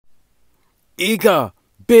Iga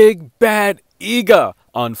Big Bad Iggaaaaaa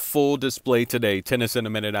on full display today. Tennis in a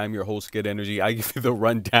Minute. I'm your host, Good Energy. I give you the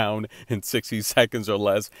rundown in 60 seconds or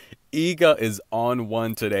less. Iga is on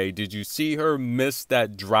one today. Did you see her miss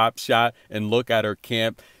that drop shot and look at her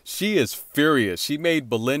camp? She is furious. She made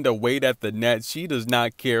Belinda wait at the net. She does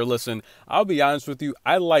not care. Listen, I'll be honest with you.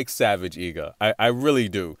 I like Savage Iga. I really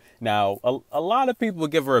do. Now, a lot of people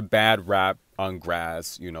give her a bad rap on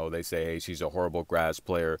grass. You know, they say, hey, she's a horrible grass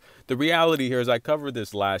player. The reality here is I covered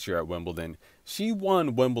this last year at Wimbledon. She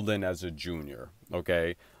won Wimbledon as a junior,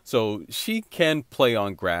 okay? So she can play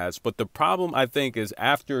on grass, but the problem, I think, is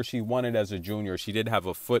after she won it as a junior, she did have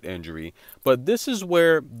a foot injury. But this is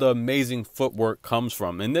where the amazing footwork comes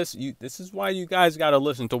from. And this is why you guys got to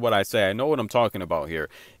listen to what I say. I know what I'm talking about here.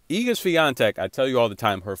 Iga Swiatek, I tell you all the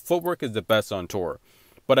time, her footwork is the best on tour.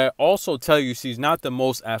 But I also tell you she's not the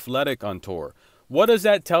most athletic on tour. What does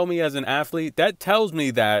that tell me as an athlete? That tells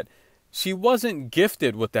me that she wasn't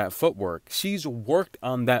gifted with that footwork. She's worked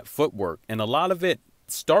on that footwork. And a lot of it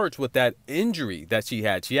starts with that injury that she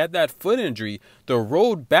had. She had that foot injury. The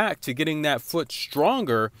road back to getting that foot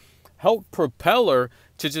stronger helped propel her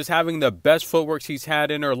to just having the best footwork she's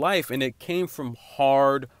had in her life. And it came from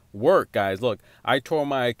hard work, guys. Look, I tore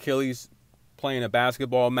my Achilles playing a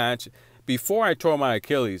basketball match. Before I tore my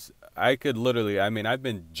Achilles, I could literally, I've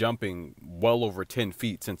been jumping well over 10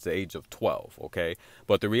 feet since the age of 12, okay?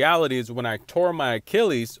 But the reality is when I tore my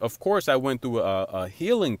Achilles, of course I went through a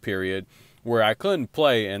healing period where I couldn't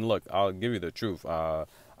play. And look, I'll give you the truth. I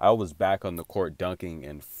was back on the court dunking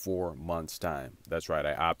in 4 months' time. That's right.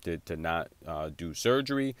 I opted to not do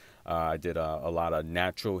surgery. I did a lot of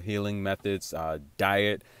natural healing methods,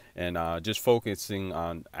 diet, and just focusing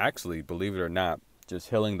on, actually, believe it or not, just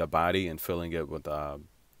healing the body and filling it with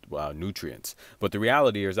nutrients. But the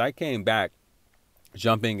reality is I came back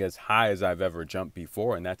jumping as high as I've ever jumped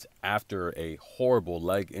before, and that's after a horrible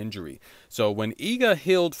leg injury. So when Iga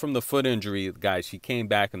healed from the foot injury, guys, she came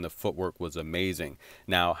back and the footwork was amazing.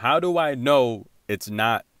 Now, how do I know it's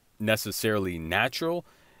not necessarily natural?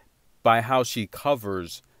 By how she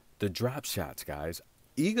covers the drop shots, guys.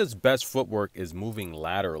 Iga's best footwork is moving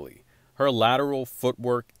laterally. Her lateral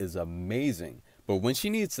footwork is amazing. But when she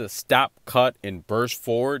needs to stop, cut, and burst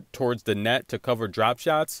forward towards the net to cover drop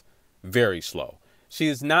shots, very slow. She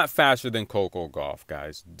is not faster than Coco Gauff,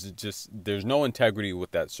 guys. There's no integrity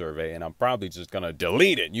with that survey, and I'm probably just going to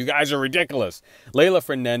delete it. You guys are ridiculous. Leylah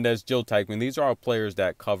Fernandez, Jill Teichmann, these are all players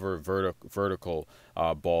that cover vertical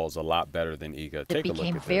balls a lot better than Iga. Take a look at this.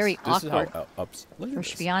 It became very awkward for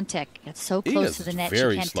Swiatek. It's so close to the net, she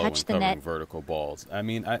can't touch the net. Vertical balls.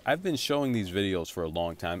 I've been showing these videos for a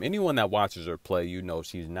long time. Anyone that watches her play, you know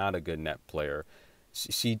she's not a good net player.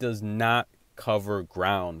 She does not cover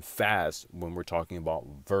ground fast when we're talking about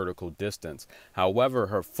vertical distance. However,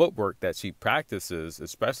 her footwork that she practices,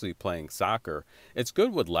 especially playing soccer, it's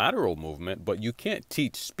good with lateral movement, but you can't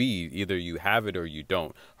teach speed. Either you have it or you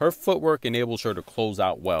don't. Her footwork enables her to close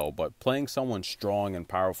out well, but playing someone strong and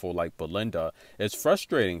powerful like Belinda is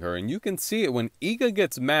frustrating her, and you can see it when Iga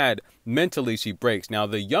gets mad. Mentally, she breaks. Now,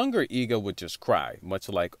 the younger Iga would just cry, much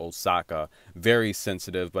like Osaka, very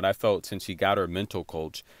sensitive, but I felt since she got her mental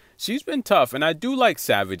coach, she's been tough. And I do like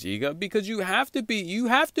Savage Iga because you have to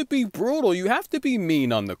be brutal. You have to be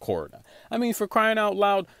mean on the court. For crying out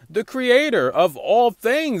loud, the creator of all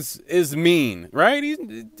things is mean, right?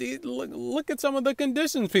 Look at some of the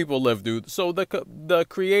conditions people live through. So the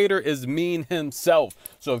creator is mean himself.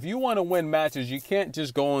 So if you want to win matches, you can't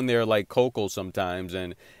just go in there like Coco sometimes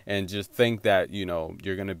and just think that, you know,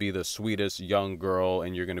 you're going to be the sweetest young girl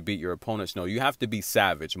and you're going to beat your opponents. No, you have to be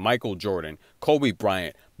savage. Michael Jordan, Kobe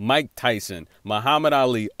Bryant, Mike Tyson, Muhammad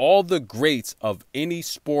Ali, all the greats of any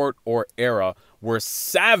sport or era were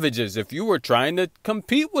savages. If you were trying to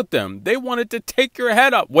compete with them, they wanted to take your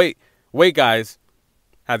head up. Wait, guys.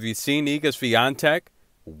 Have you seen Iga Swiatek?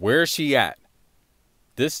 Where's she at?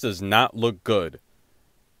 This does not look good.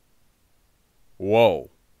 Whoa.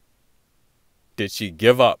 Did she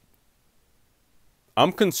give up?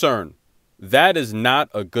 I'm concerned. That is not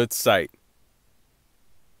a good sight.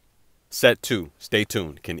 Set 2. Stay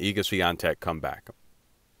tuned. Can Iga Swiatek come back?